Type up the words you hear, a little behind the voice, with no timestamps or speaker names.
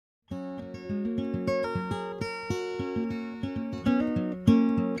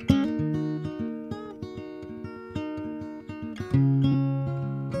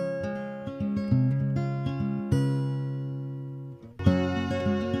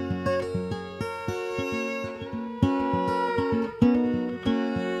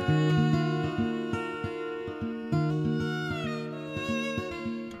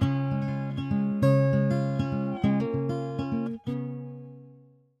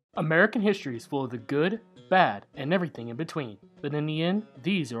American history is full of the good, bad, and everything in between, but in the end,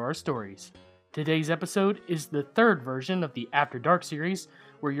 these are our stories. Today's episode is the third version of the After Dark series,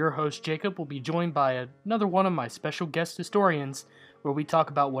 where your host Jacob will be joined by another one of my special guest historians, where we talk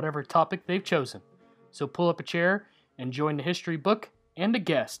about whatever topic they've chosen. So pull up a chair and join the history book and a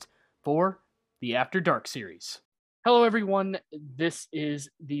guest for the After Dark series. Hello everyone, this is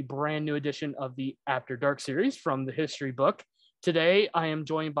the brand new edition of the After Dark series from the history book. Today, I am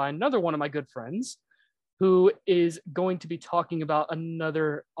joined by another one of my good friends who is going to be talking about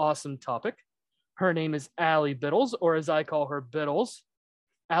another awesome topic. Her name is Ali Bittles, or as I call her, Bittles.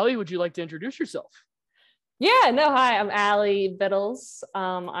 Ali, would you like to introduce yourself? Hi, I'm Ali Bittles.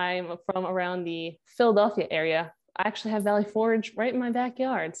 I'm from around the Philadelphia area. I actually have Valley Forge right in my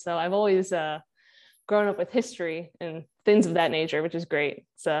backyard. So I've always grown up with history and things of that nature, which is great.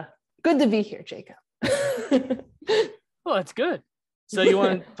 It's good to be here, Jacob. Well, that's good. So you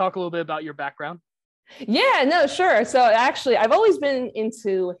want to talk a little bit about your background? Yeah, no, sure. So actually, I've always been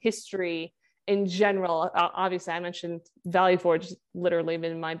into history in general. Obviously, I mentioned Valley Forge has literally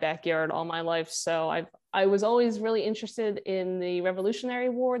been in my backyard all my life. So I was always really interested in the Revolutionary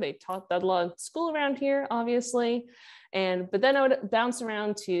War. They taught that a lot in school around here, obviously. But then I would bounce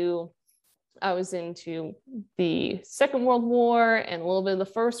around I was into the Second World War and a little bit of the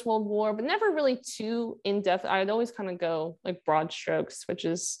First World War, but never really too in-depth. I'd always kind of go like broad strokes, which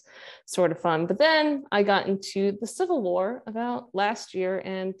is sort of fun. But then I got into the Civil War about last year,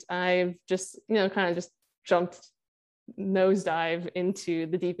 and I've just, kind of just jumped nosedive into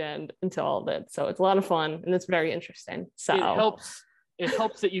the deep end into all of it. So it's a lot of fun and it's very interesting. So it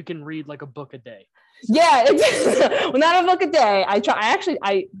helps that you can read like a book a day. Yeah, well, not a book a day. I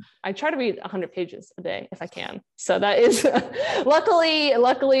try to read 100 pages a day if I can. So that is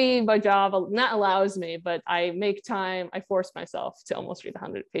luckily my job not allows me, but I make time. I force myself to almost read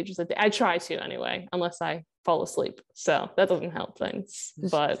 100 pages a day. I try to anyway, unless I fall asleep. So that doesn't help things.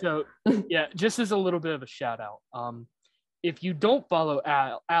 But so yeah, just as a little bit of a shout out. If you don't follow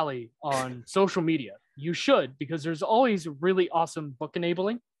Ali on social media, you should, because there's always really awesome book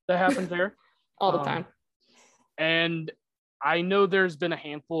enabling that happens there. All the time. And I know there's been a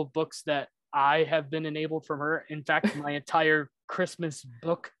handful of books that I have been enabled from her. In fact, my entire Christmas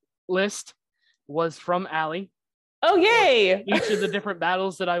book list was from Ali. Oh, yay! Each of the different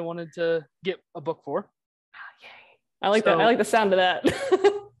battles that I wanted to get a book for. Oh, yay. I like that. I like the sound of that.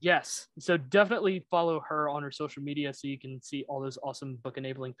 Yes. So definitely follow her on her social media so you can see all those awesome book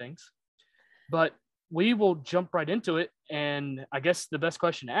enabling things. But we will jump right into it. And I guess the best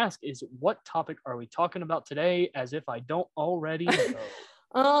question to ask is, what topic are we talking about today, as if I don't already know?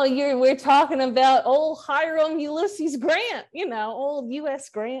 We're talking about old Hiram Ulysses Grant, old U.S.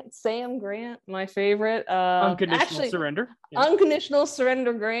 Grant, Sam Grant, my favorite. Unconditional surrender. Yeah. Unconditional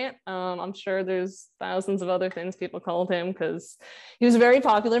surrender Grant. I'm sure there's thousands of other things people called him because he was a very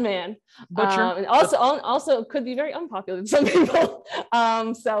popular man. And also could be very unpopular to some people.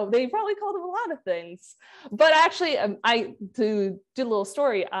 So they probably called him a lot of things. But actually, to do a little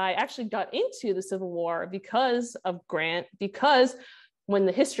story, I actually got into the Civil War because of Grant, because when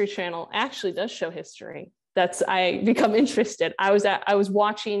the History Channel actually does show history, I become interested. I was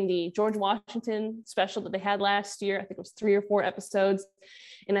watching the George Washington special that they had last year. I think it was 3 or 4 episodes.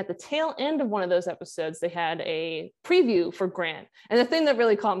 And at the tail end of one of those episodes, they had a preview for Grant. And the thing that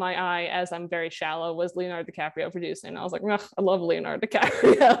really caught my eye, as I'm very shallow, was Leonardo DiCaprio producing. I was like, I love Leonardo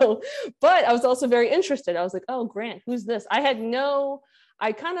DiCaprio. But I was also very interested. I was like, oh, Grant, who's this? I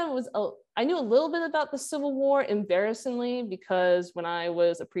knew a little bit about the Civil War, embarrassingly, because when I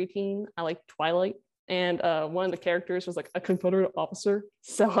was a preteen, I liked Twilight. And one of the characters was like a Confederate officer.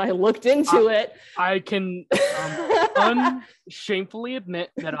 So I looked into it. I can unshamefully admit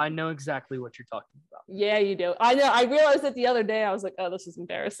that I know exactly what you're talking about. Yeah, you do. I know. I realized it the other day. I was like, oh, this is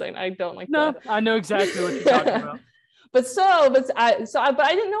embarrassing. I don't like that. I know exactly what you're talking about. But I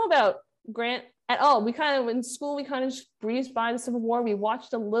didn't know about Grant at all. In school, we kind of just breezed by the Civil War. We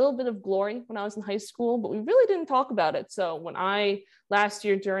watched a little bit of Glory when I was in high school, but we really didn't talk about it. So when last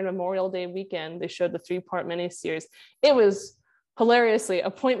year during Memorial Day weekend, they showed the 3-part miniseries, it was hilariously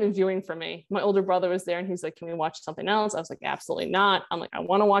appointment viewing for me. My older brother was there and he's like, can we watch something else? I was like, absolutely not. I'm like, I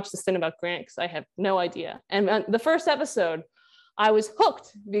want to watch this thing about Grant because I have no idea. And the first episode, I was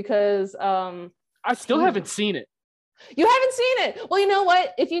hooked because I still haven't seen it. You haven't seen it. Well, you know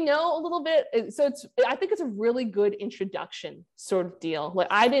what? If you know a little bit, I think it's a really good introduction sort of deal. Like,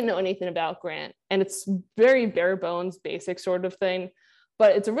 I didn't know anything about Grant, and it's very bare bones, basic sort of thing,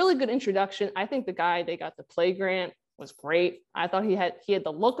 but it's a really good introduction. I think the guy they got to play Grant was great. I thought he had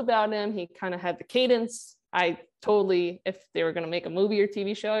the look about him. He kind of had the cadence I totally, if they were going to make a movie or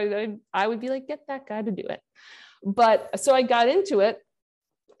TV show, I would be like, get that guy to do it. But so I got into it,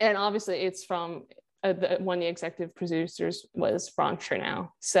 and obviously it's from one of the executive producers was Ron Chernow.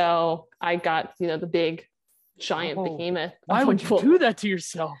 So I got, the big giant behemoth. Why would you do that to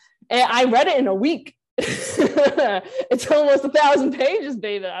yourself? And I read it in a week. It's almost 1,000 pages,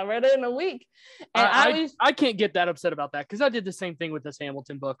 baby. I read it in a week. And I can't get that upset about that, because I did the same thing with this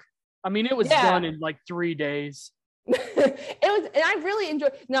Hamilton book. I mean, it was done in like 3 days. It was, and I really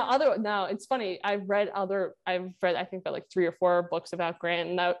enjoyed. Now it's funny. I've read I think about like 3 or 4 books about Grant,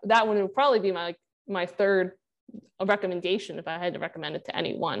 and that one would probably be my third recommendation if I had to recommend it to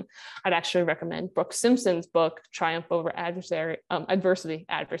anyone. I'd actually recommend Brooke Simpson's book, Triumph Over Adversary.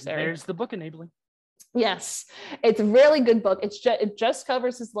 There's the book enabling. Yes, it's a really good book. It just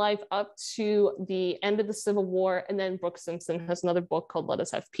covers his life up to the end of the Civil War, and then Brooke Simpson has another book called Let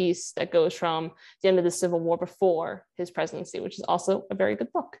Us Have Peace that goes from the end of the Civil War before his presidency, which is also a very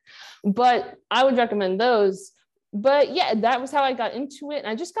good book. But I would recommend those. But yeah, that was how I got into it, and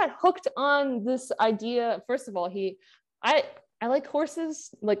I just got hooked on this idea. First of all, I like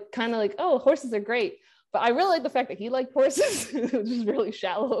horses, like kind of like, oh, horses are great. But I really like the fact that he liked horses, which is really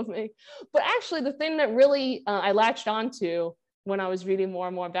shallow of me. But actually, the thing that really I latched onto when I was reading more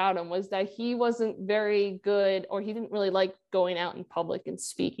and more about him was that he wasn't very good, or he didn't really like going out in public and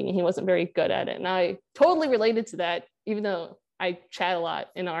speaking. He wasn't very good at it. And I totally related to that, even though I chat a lot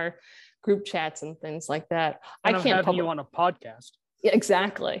in our group chats and things like that. And I can't have you on a podcast. Yeah,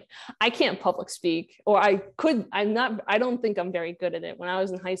 exactly. I can't public speak, or I don't think I'm very good at it. When I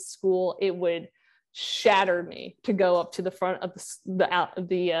was in high school, it would shatter me to go up to the front of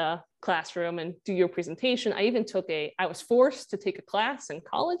the classroom and do your presentation. I was forced to take a class in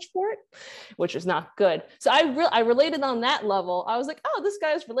college for it, which is not good. So I related on that level. I was like, oh, this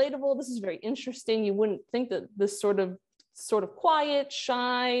guy is relatable. This is very interesting. You wouldn't think that this sort of quiet,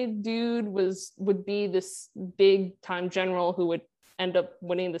 shy dude would be this big time general who would end up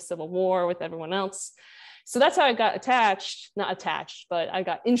winning the Civil War with everyone else. So that's how I got not attached, but I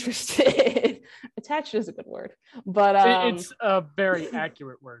got interested. Attached is a good word, but it's a very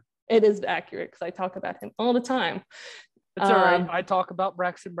accurate word. It is accurate because I talk about him all the time. It's all right. I talk about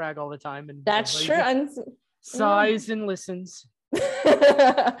Braxton Bragg all the time, and that's true. Sighs and listens.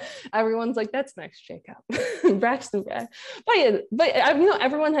 Everyone's like, that's next, Jacob. Braxton Bragg. But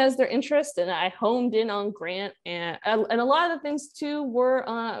everyone has their interest, and I honed in on Grant, and a lot of the things too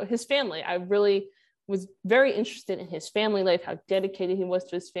were his family. I really was very interested in his family life, how dedicated he was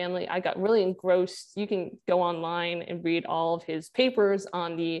to his family. I got really engrossed. You can go online and read all of his papers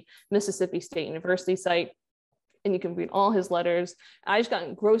on the Mississippi State University site, and you can read all his letters. I just got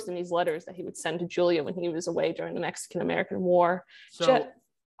engrossed in these letters that he would send to Julia when he was away during the Mexican-American War. So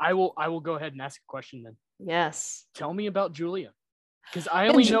I will go ahead and ask a question then. Yes. Tell me about Julia, because I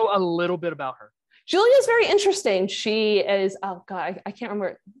only know a little bit about her. Julia is very interesting. She is, oh God, I can't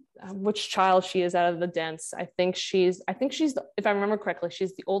remember which child she is out of the dents. I think she's, if I remember correctly,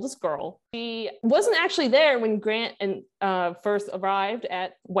 she's the oldest girl. She wasn't actually there when Grant first arrived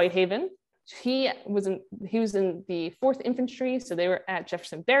at Whitehaven. He was in the 4th Infantry, so they were at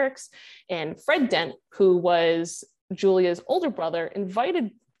Jefferson Barracks, and Fred Dent, who was Julia's older brother,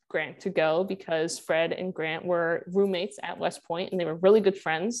 invited Grant to go because Fred and Grant were roommates at West Point, and they were really good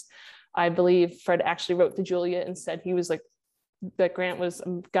friends. I believe Fred actually wrote to Julia and said he was like, that Grant was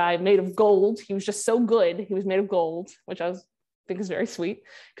a guy made of gold. He was just so good. He was made of gold, which I think is very sweet,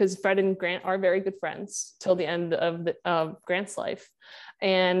 because Fred and Grant are very good friends till the end of Grant's life.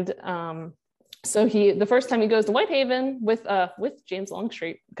 And so the first time he goes to Whitehaven with James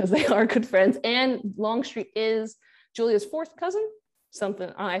Longstreet, because they are good friends, and Longstreet is Julia's 4th cousin,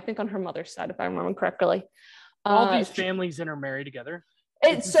 something I think on her mother's side, if I remember correctly. All these families intermarry together.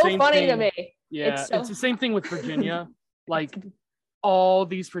 It's so funny to me. Yeah, it's the same thing with Virginia. Like, all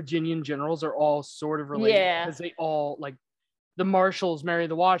these Virginian generals are all sort of related, because they all, like, the Marshalls marry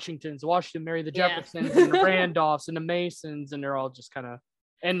the Washingtons, Washington marry the Jeffersons, and the Randolphs and the Masons, and they're all just kind of,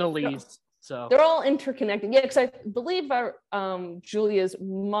 and the Lees. So they're all interconnected. Yeah, because I believe Julia's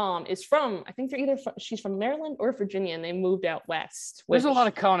mom is from, I think she's from Maryland or Virginia, and they moved out west. There's a lot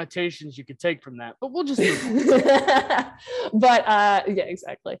of connotations you could take from that, but we'll just move on. But yeah,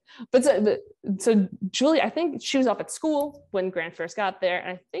 exactly. But so Julia, I think she was up at school when Grant first got there,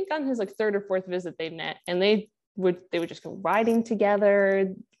 and I think on his like 3rd or 4th visit they met, and they would just go riding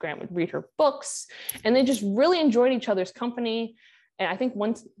together. Grant would read her books, and they just really enjoyed each other's company. And I think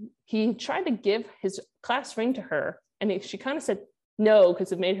once he tried to give his class ring to her, and she kind of said no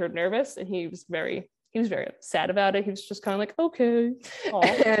because it made her nervous, and he was very he was very sad about it. He was just kind of like, okay.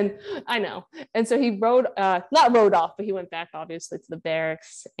 And I know. And so he not rode off, but he went back obviously to the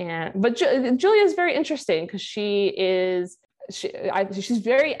barracks. But Julia is very interesting because she's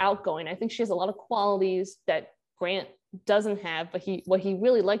very outgoing. I think she has a lot of qualities that Grant doesn't have, but what he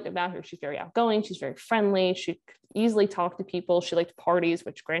really liked about her, she's very outgoing, she's very friendly, she could easily talk to people, she liked parties,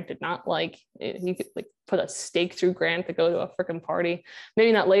 which Grant did not like. He could like put a stake through Grant to go to a freaking party.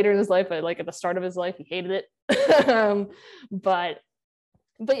 Maybe not later in his life, but like at the start of his life, he hated it. But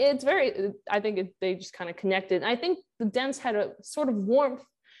it's very, I think they just kind of connected. And I think the Dents had a sort of warmth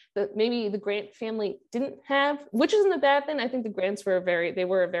that maybe the Grant family didn't have, which isn't a bad thing. I think the Grants were a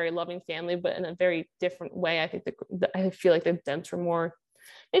very loving family, but in a very different way. I think I feel like the Dents were more,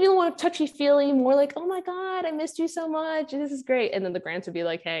 maybe a little more touchy-feely, more like, oh my God, I missed you so much, this is great. And then the Grants would be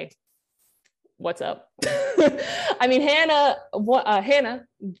like, hey, what's up? I mean, Hannah,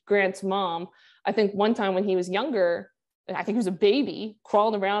 Grant's mom, I think one time when he was younger, I think he was a baby,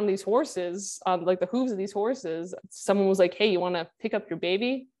 crawling around these horses, like the hooves of these horses. Someone was like, hey, you want to pick up your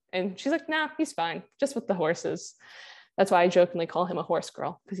baby? And she's like, nah, he's fine, just with the horses. That's why I jokingly call him a horse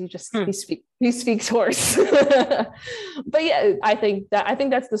girl, because he speaks horse. But yeah, I think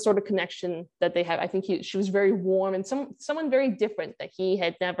that's the sort of connection that they have. I think she was very warm and someone very different that he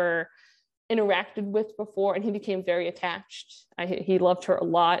had never interacted with before, and he became very attached. He loved her a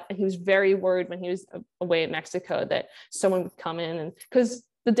lot, and he was very worried when he was away in Mexico that someone would come in, and because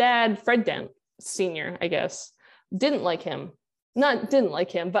the dad, Fred Dent Sr., I guess, didn't like him,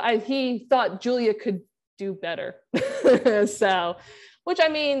 but he thought Julia could do better. So, which I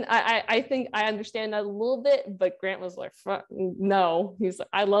mean, I think I understand that a little bit, but Grant was like, no, he's like,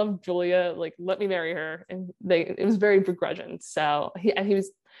 I love Julia, like, let me marry her. And it was very begrudging. So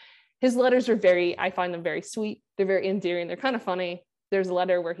his letters are I find them very sweet. They're very endearing. They're kind of funny. There's a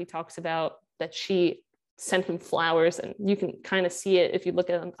letter where he talks about that she sent him flowers, and you can kind of see it if you look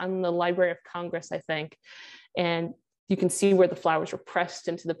at them on the Library of Congress, I think. And you can see where the flowers were pressed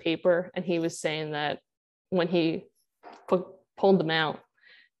into the paper. And he was saying that when he pulled them out,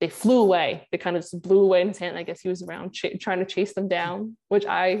 they flew away. They kind of just blew away in his hand. I guess he was around trying to chase them down, which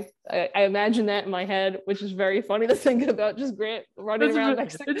I imagine that in my head, which is very funny to think about, just Grant running around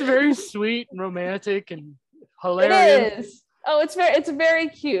Mexico. It's very sweet and romantic and hilarious. It is. Oh, it's very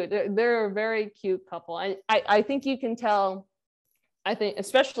cute. They're a very cute couple. I think you can tell, I think,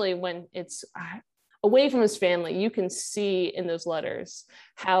 especially when it's away from his family, you can see in those letters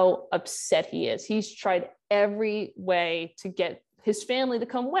how upset he is. He's tried every way to get his family to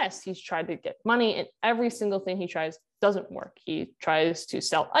come west. He's tried to get money, and every single thing he tries doesn't work. He tries to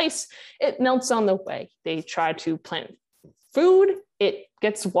sell ice. It melts on the way. They try to plant food. It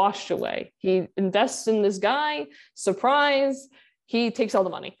gets washed away. He invests in this guy. Surprise. He takes all the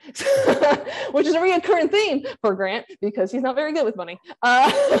money, which is a recurrent theme for Grant because he's not very good with money.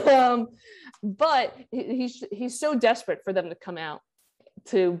 But he's so desperate for them to come out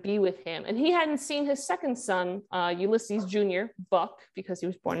to be with him. And he hadn't seen his second son, Ulysses Jr., Buck, because he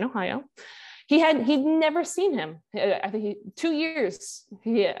was born in Ohio. He'd never seen him. I think 2 years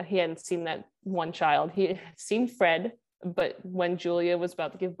he hadn't seen that one child. He had seen Fred, but when Julia was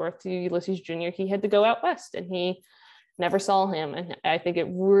about to give birth to Ulysses Jr., he had to go out west, and he never saw him. And I think it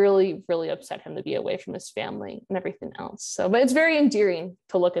really, really upset him to be away from his family and everything else. So, but it's very endearing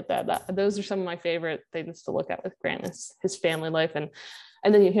to look at that. Those are some of my favorite things to look at with Grant, is his family life. And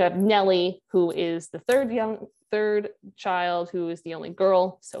then you have Nellie, who is the third child, who is the only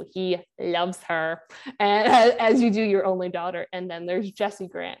girl. So he loves her, and as you do your only daughter. And then there's Jesse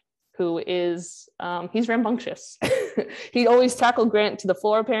Grant, who is, he's rambunctious. He'd always tackle Grant to the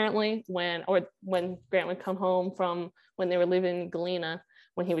floor, apparently, when Grant would come home from, when they were living in Galena,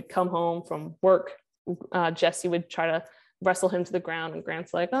 when he would come home from work, Jesse would try to wrestle him to the ground, and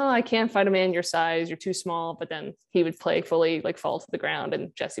Grant's like, oh, I can't fight a man your size, you're too small. But then he would playfully like fall to the ground,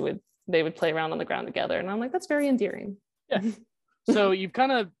 and they would play around on the ground together. And I'm like, that's very endearing. Yeah. So you've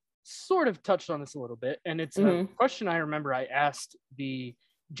kind of sort of touched on this a little bit, and it's a question I remember I asked the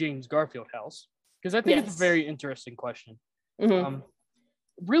James Garfield house, because I think it's a very interesting question.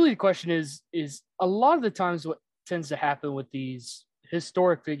 Really, the question is a lot of the times what tends to happen with these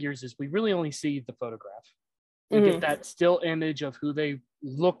historic figures is we really only see the photograph. We get that still image of who they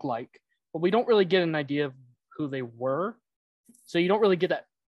look like, but we don't really get an idea of who they were. So you don't really get that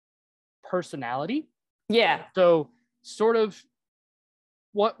personality. Yeah. So sort of,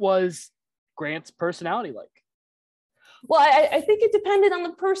 what was Grant's personality like? Well, I think it depended on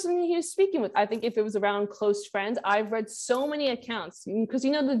the person he was speaking with. I think if it was around close friends, I've read so many accounts, because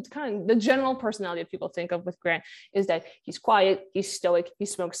the general personality that people think of with Grant is that he's quiet, he's stoic, he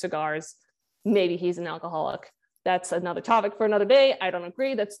smokes cigars, maybe he's an alcoholic. That's another topic for another day. I don't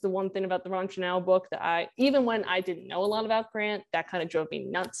agree. That's the one thing about the Ron Chernow book that even when I didn't know a lot about Grant, that kind of drove me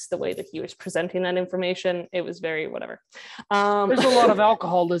nuts, the way that he was presenting that information. It was very whatever. There's a lot of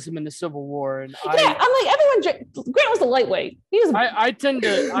alcoholism in the Civil War. And I'm like, Grant was a lightweight. I tend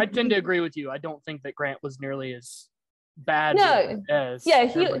to agree with you. I don't think that Grant was nearly as bad as he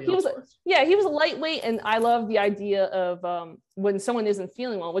was a lightweight, and I love the idea of when someone isn't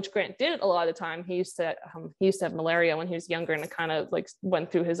feeling well, which Grant did a lot of the time. He used to have malaria when he was younger, and it kind of like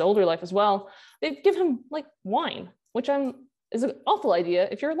went through his older life as well. They'd give him like wine, which is an awful idea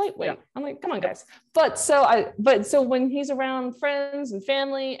if you're a lightweight. Yeah. I'm like, come on, guys. But so when he's around friends and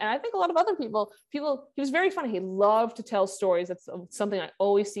family, and I think a lot of other people, he was very funny. He loved to tell stories. That's something I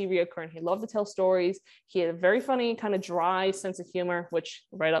always see reoccurring. He loved to tell stories. He had a very funny, kind of dry sense of humor, which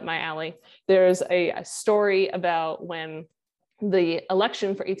right up my alley. There's a story about when the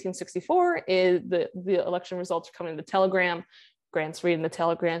election for 1864 is the election results are coming in the telegram. Grant's reading the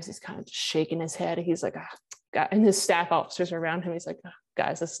telegrams. He's kind of just shaking his head. He's like, God, and his staff officers are around him. He's like, oh,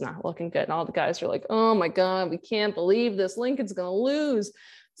 guys, this is not looking good. And all the guys are like, oh my God, we can't believe this. Lincoln's going to lose.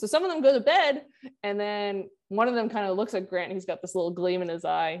 So some of them go to bed, and then one of them kind of looks at Grant. He's got this little gleam in his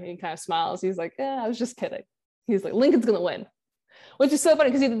eye. And he kind of smiles. He's like, I was just kidding. He's like, Lincoln's going to win, which is so funny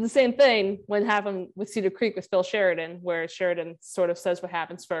because he did the same thing when happened with Cedar Creek with Phil Sheridan, where Sheridan sort of says what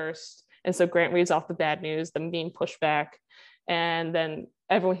happens first. And so Grant reads off the bad news, them being pushed back. And then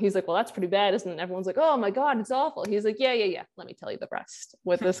he's like, well, that's pretty bad, isn't it? And everyone's like, oh my God, it's awful. He's like, yeah. Let me tell you the rest,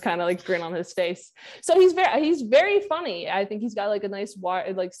 with this kind of like grin on his face. So he's very funny. I think he's got like a nice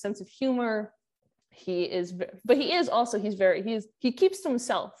like sense of humor. He keeps to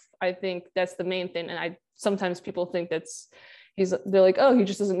himself. I think that's the main thing. And sometimes people think they're like, oh, he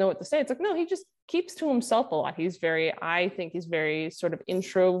just doesn't know what to say. It's like, no, he just keeps to himself a lot. I think he's very sort of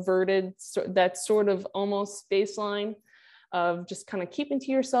introverted. So that's sort of almost baseline of just kind of keeping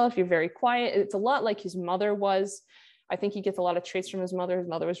to yourself. You're very quiet. It's a lot like his mother was. I think he gets a lot of traits from his mother. His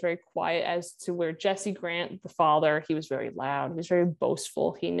mother was very quiet, as to where Jesse Grant, the father, he was very loud. He was very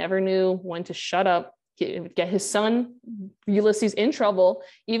boastful. He never knew when to shut up. He would get his son, Ulysses, in trouble.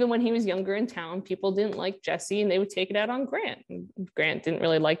 Even when he was younger in town, people didn't like Jesse, and they would take it out on Grant. And Grant didn't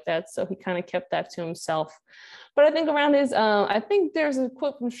really like that, so he kind of kept that to himself. But I think around I think there's a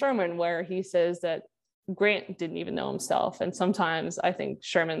quote from Sherman where he says that Grant didn't even know himself. And sometimes I think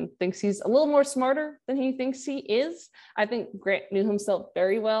Sherman thinks he's a little more smarter than he thinks he is. I think Grant knew himself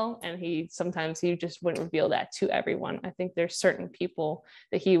very well, and sometimes he just wouldn't reveal that to everyone. I think there's certain people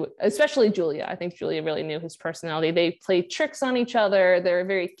that especially Julia. I think Julia really knew his personality. They played tricks on each other. They're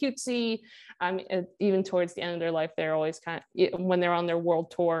very cutesy. Even towards the end of their life, they're always when they're on their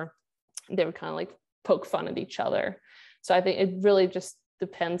world tour, they would kind of like poke fun at each other. So I think it really just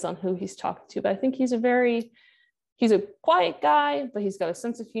depends on who he's talking to. But I think he's a quiet guy, but he's got a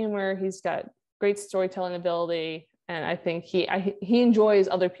sense of humor. He's got great storytelling ability. And I think he enjoys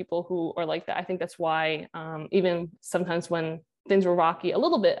other people who are like that. I think that's why even sometimes when things were rocky a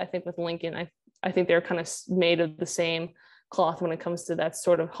little bit, I think with Lincoln, I think they're kind of made of the same cloth when it comes to that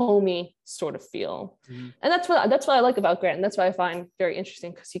sort of homey sort of feel. Mm-hmm. And that's what I like about Grant. And that's what I find very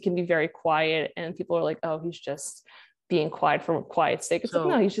interesting, because he can be very quiet, and people are like, oh, he's just being quiet for quiet's sake. It's like,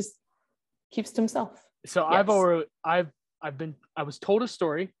 no, he just keeps to himself. So yes. I was told a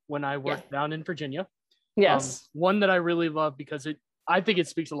story when I worked down in Virginia. Yes. One that I really love because I think it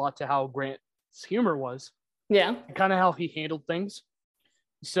speaks a lot to how Grant's humor was. Yeah. Kind of how he handled things.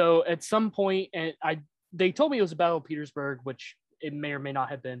 So at some point, they told me it was the Battle of Petersburg, which it may or may not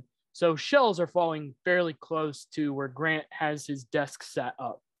have been. So shells are falling fairly close to where Grant has his desk set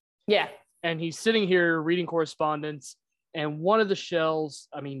up. Yeah. And he's sitting here reading correspondence, and one of the shells,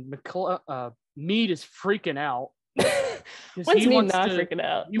 Meade is freaking out. When's Meade not freaking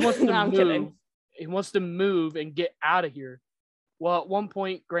out? He wants to no, move. Kidding. He wants to move and get out of here. Well, at one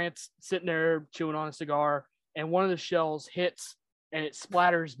point, Grant's sitting there chewing on a cigar, and one of the shells hits, and it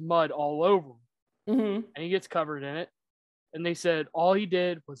splatters mud all over him. Mm-hmm. And he gets covered in it. And they said all he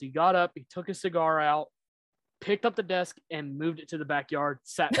did was he got up, he took his cigar out, picked up the desk, and moved it to the backyard,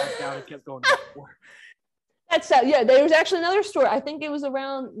 sat back down, and kept going back and forth. There was actually another story. I think it was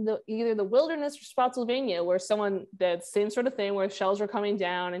around either the Wilderness or Spotsylvania, where someone, that same sort of thing, where shells were coming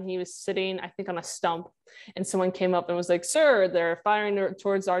down, and he was sitting, I think, on a stump, and someone came up and was like, "Sir, they're firing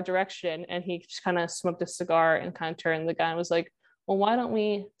towards our direction." And he just kind of smoked a cigar and kind of turned the guy and was like, "Well, why don't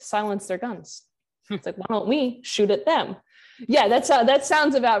we silence their guns?" It's like, why don't we shoot at them? Yeah, that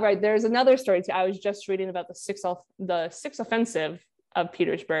sounds about right. There's another story too. I was just reading about the sixth offensive of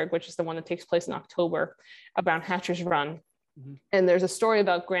Petersburg, which is the one that takes place in October, around Hatcher's Run. Mm-hmm. And there's a story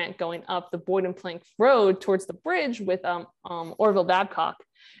about Grant going up the Boyden Plank Road towards the bridge with Orville Babcock,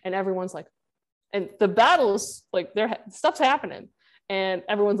 and everyone's like, and the battles, like, stuff's happening, and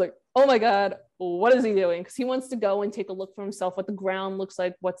everyone's like, oh my God, what is he doing? Because he wants to go and take a look for himself, what the ground looks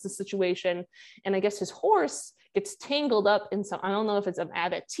like, what's the situation. And I guess his horse gets tangled up in some, I don't know if it's an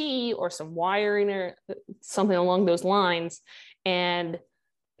abatis or some wiring or something along those lines. And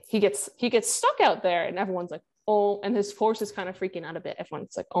he gets stuck out there, and everyone's like, oh, and his horse is kind of freaking out a bit.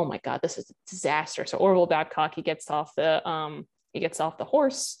 Everyone's like, oh my God, this is a disaster. So Orville Babcock, he gets off the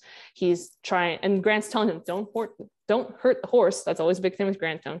horse. He's trying, and Grant's telling him, don't hurt the horse. That's always a big thing with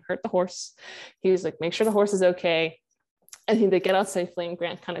Grant. Don't hurt the horse. He's like, make sure the horse is okay. And they get out safely, and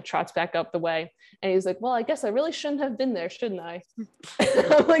Grant kind of trots back up the way. And he's like, well, I guess I really shouldn't have been there, shouldn't I?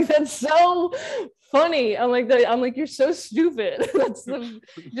 I'm like, that's so funny. I'm like, you're so stupid. That's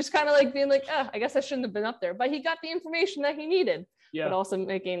just kind of like being like, I guess I shouldn't have been up there. But he got the information that he needed. Yeah. But also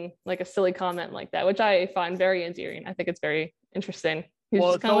making like a silly comment like that, which I find very endearing. I think it's very interesting.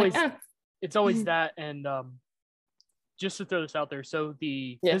 It's always that. And just to throw this out there, so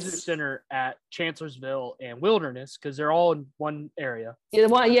the visitor center at Chancellorsville and Wilderness, because they're all in one area. Yeah,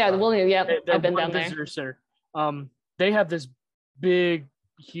 the Wilderness. Yeah, I've been down there. Visitor center. They have this big,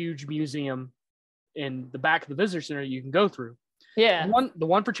 huge museum in the back of the visitor center you can go through. Yeah. The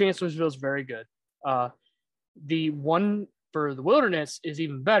one for Chancellorsville is very good. The one for the Wilderness is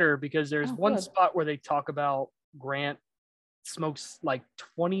even better, because there's one spot where they talk about Grant smokes like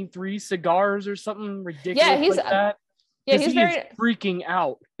 23 cigars or something ridiculous. Yeah, he's like that. Yeah, he's very freaking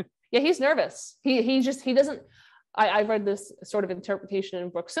out. Yeah, he's nervous. He doesn't. I read this sort of interpretation in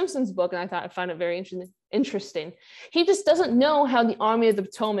Brooke Simpson's book, and I found it very interesting. He just doesn't know how the Army of the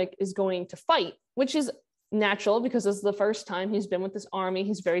Potomac is going to fight, which is natural because this is the first time he's been with this army.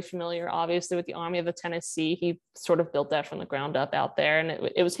 He's very familiar, obviously, with the Army of the Tennessee. He sort of built that from the ground up out there, and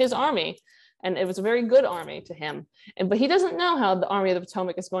it was his army. And it was a very good army to him. But he doesn't know how the Army of the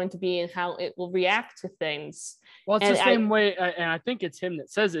Potomac is going to be and how it will react to things. Well, it's the same way, and I think it's him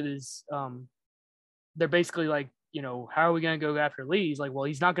that says it is, they're basically like, how are we going to go after Lee? He's like, well,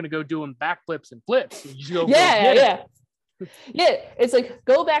 he's not going to go doing backflips and flips. Yeah. It's like,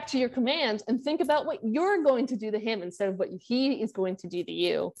 go back to your commands and think about what you're going to do to him instead of what he is going to do to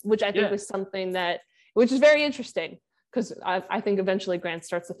you, which I think was something which is very interesting. Because I think eventually Grant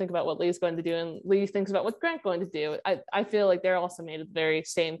starts to think about what Lee's going to do, and Lee thinks about what Grant's going to do. I feel like they're also made of the very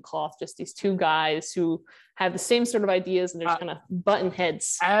same cloth, just these two guys who have the same sort of ideas, and they're just kind of button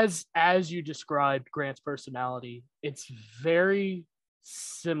heads. As you described Grant's personality, it's very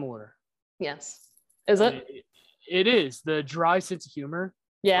similar. Yes. Is it? It is. The dry sense of humor.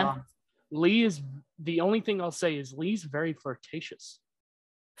 Yeah. Lee is, the only thing I'll say is Lee's very flirtatious.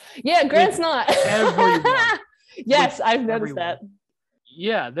 Yeah, Grant's not. Everyone. Yes, I've noticed that.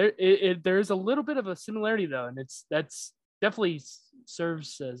 Yeah, there's a little bit of a similarity though, and that's definitely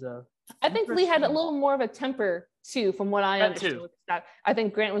serves as a. I think Lee had a little more of a temper too, from what I understood. I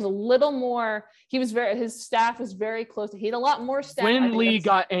think Grant was a little more. His staff was very close. He had a lot more staff. When Lee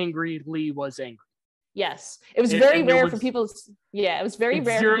got angry, Lee was angry. Yes, it was very rare for people. Yeah, it was very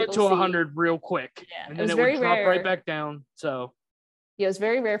rare. 0 to 100 real quick. Yeah, and then it would drop right back down. So. Yeah, it was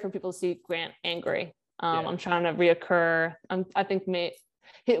very rare for people to see Grant angry. I'm trying to reoccur. I think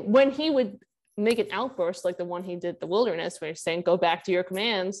when he would make an outburst like the one he did the Wilderness, where he's saying, go back to your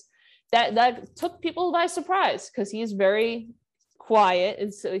commands, that took people by surprise because he's very quiet.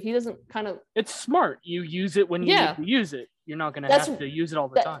 And so he doesn't it's smart. You use it when you need to use it. You're not going to have to use it all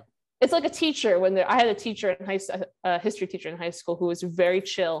the time. It's like a teacher I had a teacher in a history teacher in high school who was very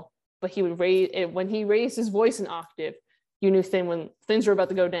chill, but he would when he raised his voice an octave, you knew when things were about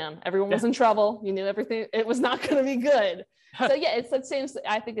to go down. Everyone was in trouble. You knew everything. It was not going to be good. So yeah, it's that same.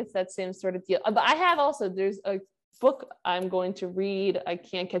 I think it's that same sort of deal. But I have also. There's a book I'm going to read. I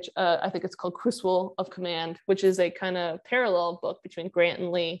can't catch. I think it's called Crucible of Command, which is a kind of parallel book between Grant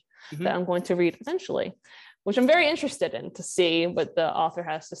and Lee that I'm going to read eventually, which I'm very interested in to see what the author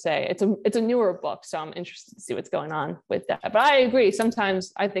has to say. It's a newer book, so I'm interested to see what's going on with that. But I agree.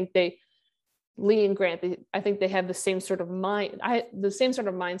 Sometimes I think Lee and Grant, I think they have the same sort of the same sort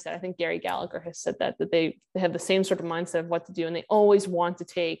of mindset. I think Gary Gallagher has said that they have the same sort of mindset of what to do, and they always want to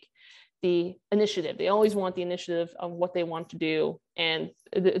take the initiative. They always want the initiative of what they want to do, and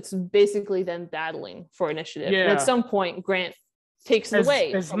it's basically them battling for initiative. Yeah. And at some point, Grant takes it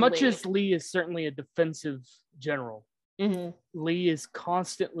away. As much as Lee is certainly a defensive general, Lee is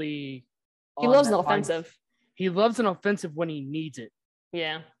constantly. He loves an offensive. He loves an offensive when he needs it.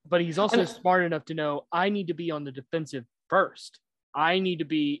 Yeah. But he's also smart enough to know I need to be on the defensive first. I need to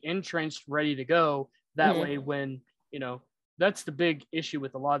be entrenched, ready to go. That way when, that's the big issue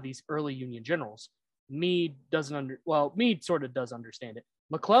with a lot of these early Union generals. Meade Meade sort of does understand it.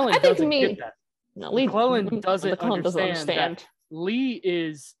 McClellan doesn't get that. No, McClellan doesn't doesn't understand that Lee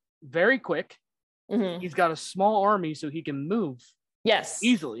is very quick. Mm-hmm. He's got a small army, so he can move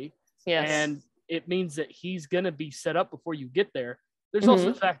easily. Yes. And it means that he's going to be set up before you get there. There's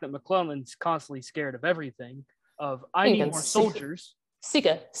also the fact that McClellan's constantly scared of everything. I need more soldiers. See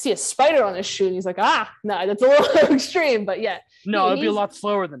a spider on his shoe, and he's like, no, that's a little extreme, but yeah. No, it'd be a lot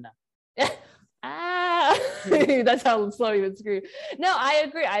slower than that. That's how slow he would scream. No, I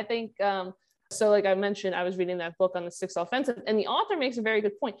agree. I think, so like I mentioned, I was reading that book on the Sixth Offensive, and the author makes a very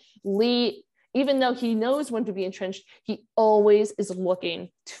good point. Lee, even though he knows when to be entrenched, he always is looking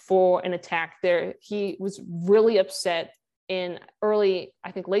for an attack there. He was really upset in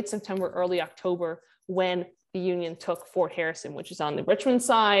late September, early October, when the Union took Fort Harrison, which is on the Richmond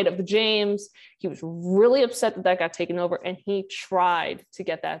side of the James. He was really upset that got taken over, and he tried to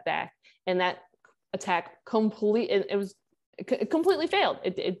get that back. And that attack it completely failed.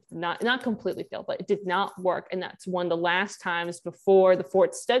 It not completely failed, but it did not work. And that's one of the last times before the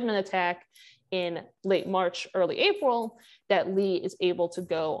Fort Stedman attack in late March, early April, that Lee is able to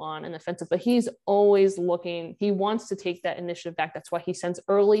go on an offensive. But he's always looking. He wants to take that initiative back. That's why he sends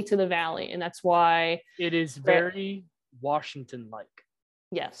early to the Valley, and that's why it is very Washington-like.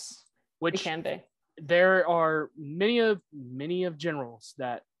 Yes, which it can be. There are many of generals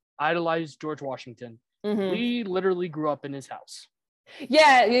that idolized George Washington. Mm-hmm. Lee literally grew up in his house.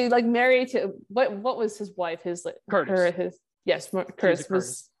 Yeah, like married to what was his wife? Curtis. Curtis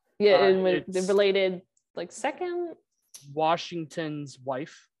was. Yeah, and they related like second. Washington's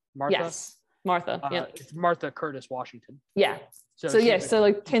wife, Martha. Yes, Martha. It's Martha Curtis Washington. Yeah. So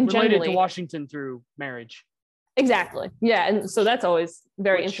like tangentially related to Washington through marriage. Exactly. Yeah, and so that's always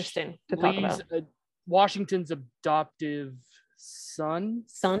very interesting to talk about. Washington's adoptive son.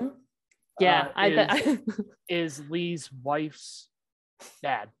 Yeah, is Lee's wife's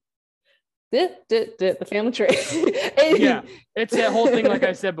dad. The family tree. Yeah, it's that whole thing. Like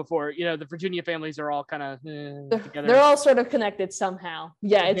I said before, the Virginia families are all kind of together. They're all sort of connected somehow.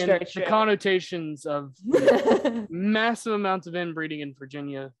 Yeah, it's very true. The connotations of massive amounts of inbreeding in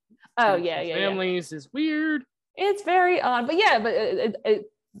Virginia. Oh families is weird. It's very odd, but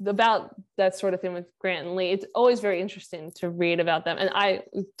about that sort of thing with Grant and Lee, it's always very interesting to read about them. And I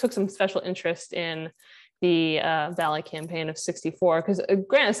took some special interest in the Valley Campaign of 64, because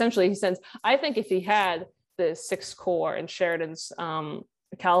Grant essentially, he says, I think if he had the 6th Corps and Sheridan's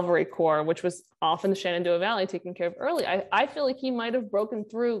Cavalry Corps, which was off in the Shenandoah Valley taken care of early, I feel like he might have broken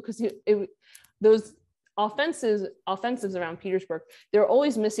through, because those offensives around Petersburg, they're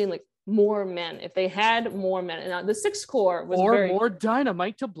always missing like more men. If they had more men, and the 6th Corps was more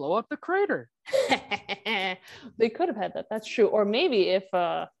dynamite to blow up the crater. They could have had that. That's true. Or maybe if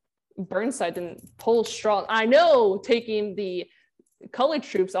Burnside didn't pull straws. I know taking the colored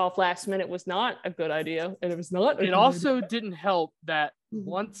troops off last minute was not a good idea, and it was not. It also didn't help that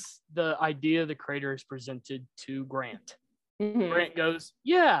once the idea of the crater is presented to Grant, Grant goes,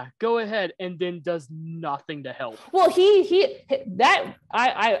 "Yeah, go ahead," and then does nothing to help. Well,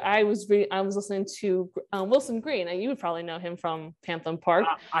 I was listening to Wilson Green, and you would probably know him from Pamplin Park.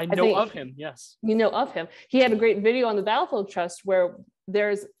 I know of him. Yes, you know of him. He had a great video on the Battlefield Trust where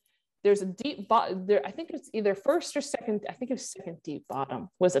there's a deep bottom there. I think it's either first or second. I think it was second deep bottom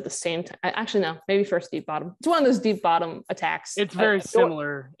was at the same time. Actually, no, maybe first deep bottom. It's one of those deep bottom attacks. It's very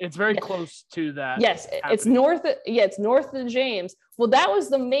similar. It's very close to that. Yes, happening. It's north. It's north of the James. Well, that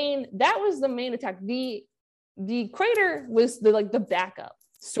was the main attack. The crater was the backup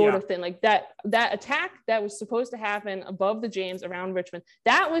sort of thing. Like that attack that was supposed to happen above the James around Richmond.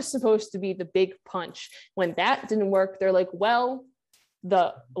 That was supposed to be the big punch. When that didn't work, they're like, well,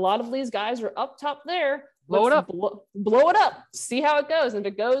 a lot of Lee's guys were up top there. Blow it up. Blow it up. See how it goes. And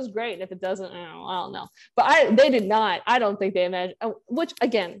if it goes, great. And if it doesn't, I don't know. But they did not. I don't think they imagined. Which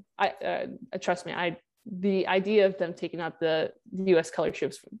again, trust me. The idea of them taking out the U.S. colored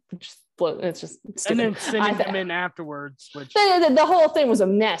troops, it's just stupid. And then sending them in afterwards. Which the whole thing was a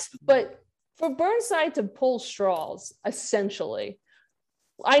mess. But for Burnside to pull straws, essentially.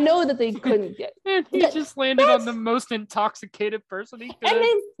 I know that they couldn't get. And he just landed on the most intoxicated person he could. And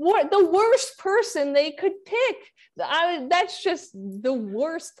the worst person they could pick. That's just the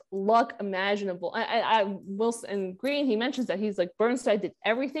worst luck imaginable. Wilson and Green, he mentions that he's like, Burnside did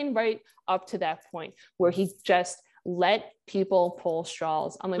everything right up to that point where he just let people pull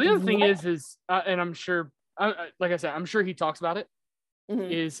straws. I'm like, the other thing is, and I'm sure, like I said, I'm sure he talks about it.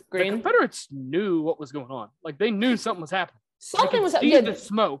 Is Green? The Confederates knew what was going on. Like they knew something was happening. Something was the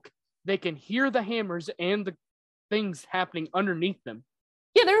smoke. They can hear the hammers and things happening underneath them.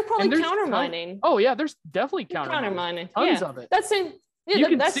 Yeah, they were probably countermining. Oh yeah, there's definitely countermining. Tons of it. That's same. Yeah,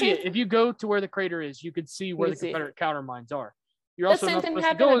 you can see it if you go to where the crater is. You can see where the Confederate countermines are. You're also not supposed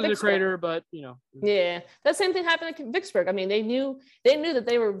to go into the crater, but you know. Yeah, that same thing happened at Vicksburg. I mean, they knew that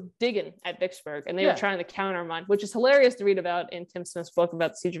they were digging at Vicksburg, and they were trying to countermine, which is hilarious to read about in Tim Smith's book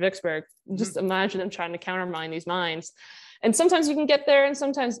about the Siege of Vicksburg. Just imagine them trying to countermine these mines, and sometimes you can get there, and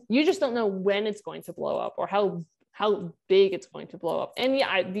sometimes you just don't know when it's going to blow up or how big it's going to blow up. And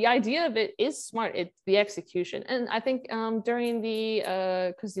yeah, the idea of it is smart. It's the execution. And I think during the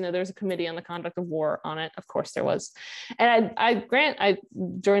because there's a committee on the conduct of war on it, of course there was, and Grant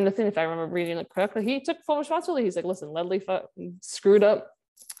during the thing, if I remember reading it correctly, he took full responsibility. He's like, listen, Ledley screwed up,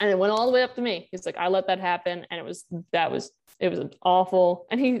 and it went all the way up to me. He's like, I let that happen, and it was awful.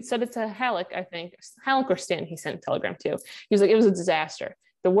 And he said it to Halleck, I think Halleck or Stan, he sent a telegram to. He was like, it was a disaster,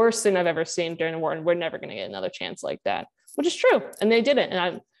 the worst thing I've ever seen during the war, and we're never going to get another chance like that, which is true. And they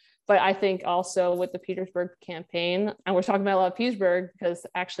didn't. But I think also with the Petersburg campaign, and we're talking about a lot of Petersburg because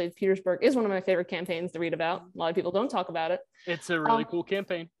actually Petersburg is one of my favorite campaigns to read about. A lot of people don't talk about it. It's a really cool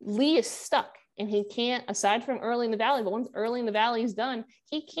campaign. Lee is stuck, and he can't, aside from Early in the Valley, but once Early in the Valley is done,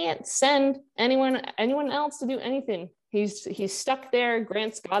 he can't send anyone else to do anything. He's stuck there.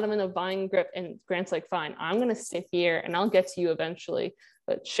 Grant's got him in a vine grip, and Grant's like, fine, I'm going to sit here and I'll get to you eventually.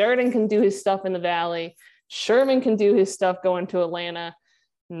 But Sheridan can do his stuff in the Valley. Sherman can do his stuff going to Atlanta.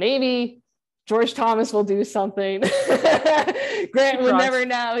 Maybe George Thomas will do something. Grant would never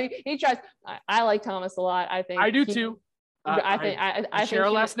know. He tries. I like Thomas a lot. I think I do too. I share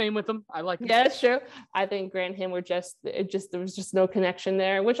a last name with him. I like him. Yeah, that's true. I think Grant and him were there was just no connection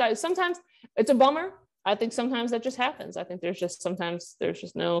there, which sometimes it's a bummer. I think sometimes that just happens. I think sometimes there's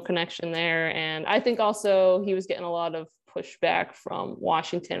just no connection there. And I think also he was getting a lot of pushback from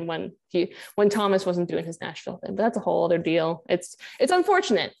Washington when Thomas wasn't doing his Nashville thing, but that's a whole other deal. It's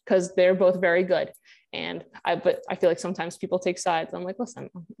unfortunate because they're both very good. But I feel like sometimes people take sides. I'm like,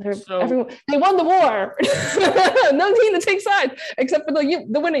 listen, they won the war. No team to take sides except for the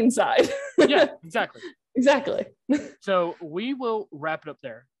winning side. Yeah, exactly. Exactly. So we will wrap it up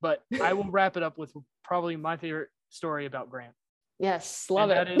there, but I will wrap it up with probably my favorite story about Grant. Yes,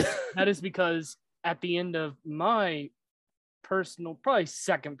 love it. That is because at the end of my personal, probably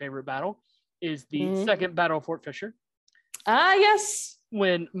second favorite battle is the second battle of Fort Fisher. Yes.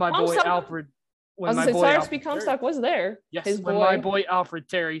 When my boy Alfred, Cyrus B. Comstock was there. Yes, when my boy Alfred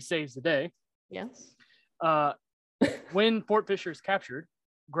Terry saves the day. Yes. When Fort Fisher is captured,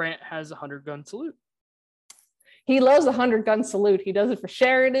 Grant has a 100-gun salute. He loves the 100-gun salute. He does it for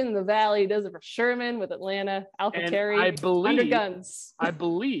Sheridan in the Valley. He does it for Sherman with Atlanta. Alfred Terry, 100 guns. I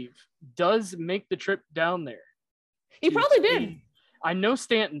believe does make the trip down there. He probably did. I know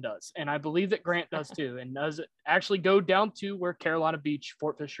Stanton does, and I believe that Grant does too, and does actually go down to where Carolina Beach,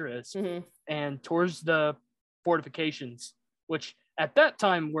 Fort Fisher is, and towards the fortifications, which at that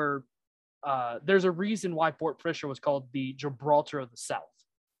time were, there's a reason why Fort Fisher was called the Gibraltar of the South.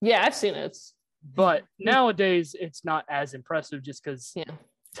 Yeah, I've seen it. But nowadays, it's not as impressive just because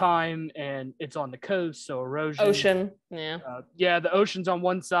time and it's on the coast, so erosion. Ocean, yeah. The ocean's on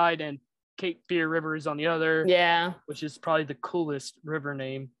one side and Cape Fear River is on the other. Yeah. Which is probably the coolest river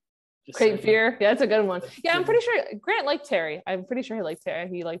name. Cape Fear. Yeah, that's a good one. Yeah, I'm pretty sure Grant liked Terry. I'm pretty sure he liked Terry.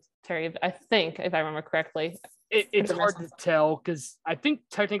 He liked Terry, I think, if I remember correctly. It's hard to tell because I think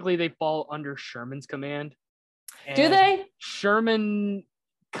technically they fall under Sherman's command. Do they? Sherman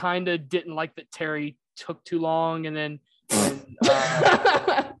kind of didn't like that Terry took too long, and then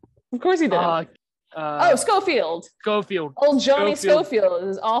of course he did. Schofield. Old Johnny Schofield,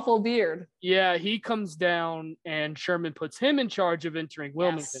 his awful beard. Yeah, he comes down and Sherman puts him in charge of entering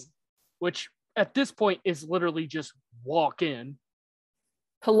Wilmington, which at this point is literally just walk in.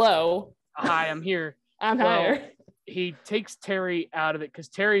 Hello. Hi, I'm here. I'm here. He takes Terry out of it because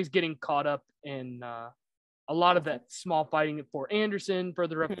Terry's getting caught up in a lot of that small fighting at Fort Anderson,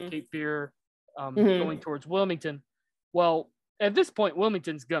 further up Cape Fear, going towards Wilmington. Well, at this point,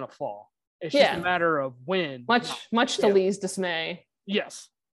 Wilmington's going to fall. It's just a matter of when. Much to Lee's dismay. Yes.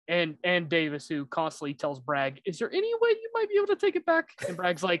 And Davis, who constantly tells Bragg, is there any way you might be able to take it back? And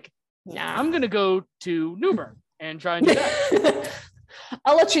Bragg's like, nah, I'm going to go to Newbern and try and do that.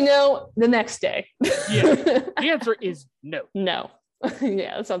 I'll let you know the next day. Yeah. The answer is no. No.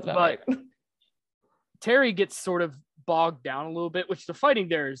 Yeah, that sounds about right. Terry gets sort of bogged down a little bit, which the fighting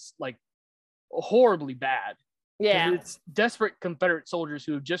there is like horribly bad. Yeah. It's desperate Confederate soldiers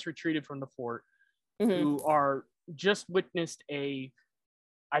who have just retreated from the fort, who are just witnessed I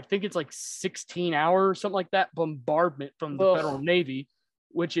think it's like 16-hour or something like that, bombardment from the Federal Navy.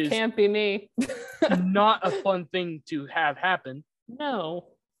 which is can't be me. not a fun thing to have happen. No.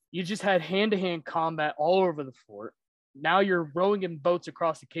 You just had hand-to-hand combat all over the fort. Now you're rowing in boats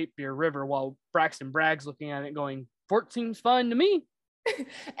across the Cape Fear River while Braxton Bragg's looking at it going, fort seems fine to me.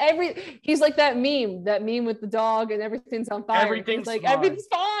 He's like that meme with the dog and everything's on fire. Everything's like fine. Everything's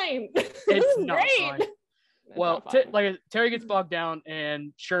fine. It's not great. fine. Well, Terry gets bogged down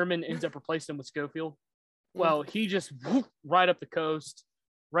and Sherman ends up replacing him with Schofield. Well, he just right up the coast,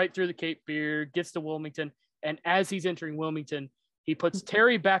 right through the Cape Fear, gets to Wilmington, and as he's entering Wilmington, he puts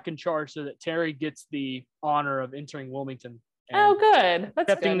Terry back in charge so that Terry gets the honor of entering Wilmington. Oh, good. That's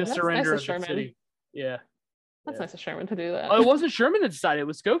accepting good. the surrender nice of the city. Yeah. That's nice of Sherman to do that. Oh, it wasn't Sherman that decided, it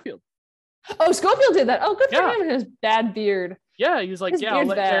was Schofield. Oh, Schofield did that. Oh, good for him and his bad beard. Yeah, he was like, I'll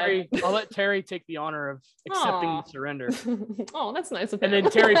let Terry take the honor of accepting Aww. the surrender. Oh, that's nice of him. And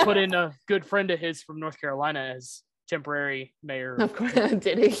then Terry put in a good friend of his from North Carolina as temporary mayor. Of course,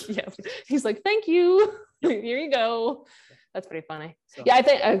 did he? Yeah. He's like, thank you. Yep. Here you go. That's pretty funny. So. Yeah, I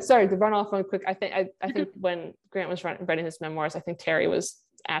think. Sorry to run off one quick. I think when Grant was writing his memoirs, I think Terry was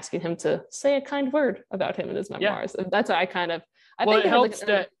asking him to say a kind word about him in his memoirs. Yeah. That's why I think it helps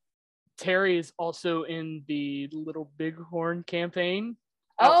that Terry is also in the Little Bighorn campaign.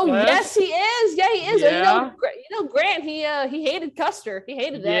 Oh yes, he is. Yeah, he is. Yeah. You know, Grant. He hated Custer. He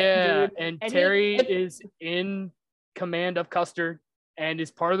hated that. Yeah, dude. and Terry is in command of Custer, and is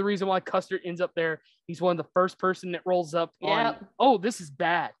part of the reason why Custer ends up there. He's one of the first person that rolls up on. Oh, this is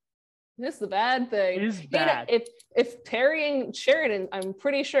bad. This is the bad thing. It is bad. If Terry and Sheridan, I'm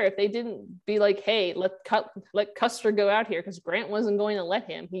pretty sure if they didn't be like, hey, let Custer go out here, because Grant wasn't going to let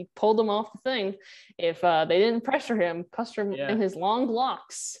him. He pulled him off the thing. If they didn't pressure him, Custer and his long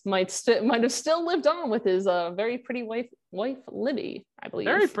locks might have still lived on with his very pretty wife Libby, I believe.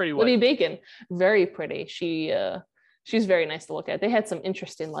 Very pretty wife. Libby Bacon. Very pretty. She's very nice to look at. They had some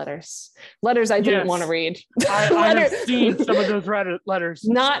interesting letters I didn't want to read. I have seen some of those letters.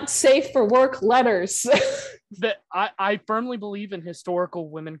 Not safe for work letters. That I firmly believe in historical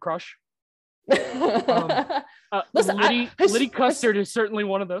women crush. Listen, Liddy Custard is certainly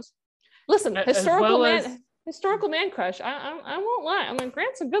one of those. Listen, historical man crush. I won't lie. I'm like,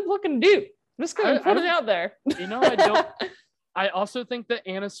 Grant's a good looking dude. I'm just gonna put it out there. You know, I don't. I also think that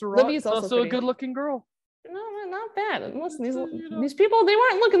Anna Surratt is also a good looking girl. No, not bad. Listen, these people, they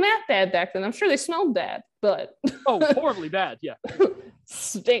weren't looking that bad back then. I'm sure they smelled bad, but horribly bad. Yeah,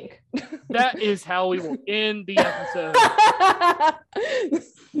 stink. That is how we will end the episode.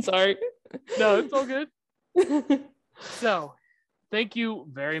 Sorry. No, it's all good. So, thank you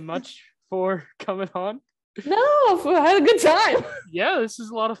very much for coming on. No, I had a good time. Yeah, this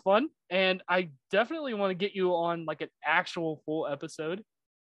is a lot of fun, and I definitely want to get you on like an actual full episode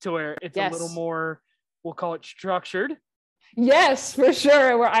to where it's a little more, we'll call it structured. Yes, for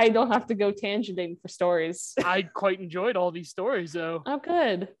sure, where I don't have to go tangenting for stories. I quite enjoyed all these stories, though. Oh,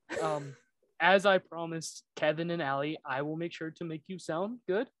 good. As I promised Kevin and Ali, I will make sure to make you sound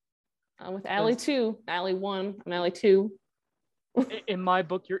good. With Ali 2, Ali 1, and Ali 2. In my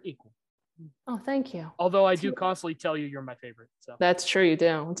book, you're equal. Oh, thank you. Although I do constantly tell you you're my favorite. So that's true, you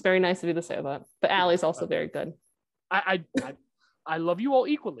do. It's very nice of you to say that. But Ali's also very good. I love you all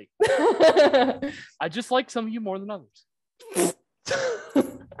equally. I just like some of you more than others.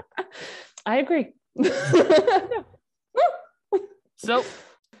 I agree. So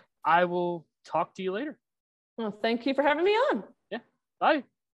I will talk to you later. Well, thank you for having me on. Yeah. Bye.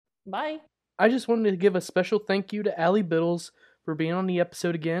 Bye. I just wanted to give a special thank you to Ali Bittles for being on the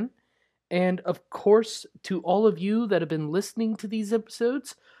episode again. And of course, to all of you that have been listening to these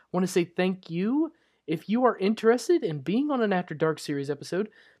episodes, I want to say thank you. If you are interested in being on an After Dark series episode,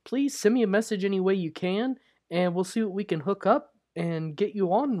 please send me a message any way you can, and we'll see what we can hook up and get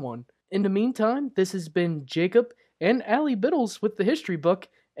you on one. In the meantime, this has been Jacob and Ali Bittles with the History Book,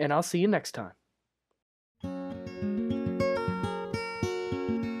 and I'll see you next time.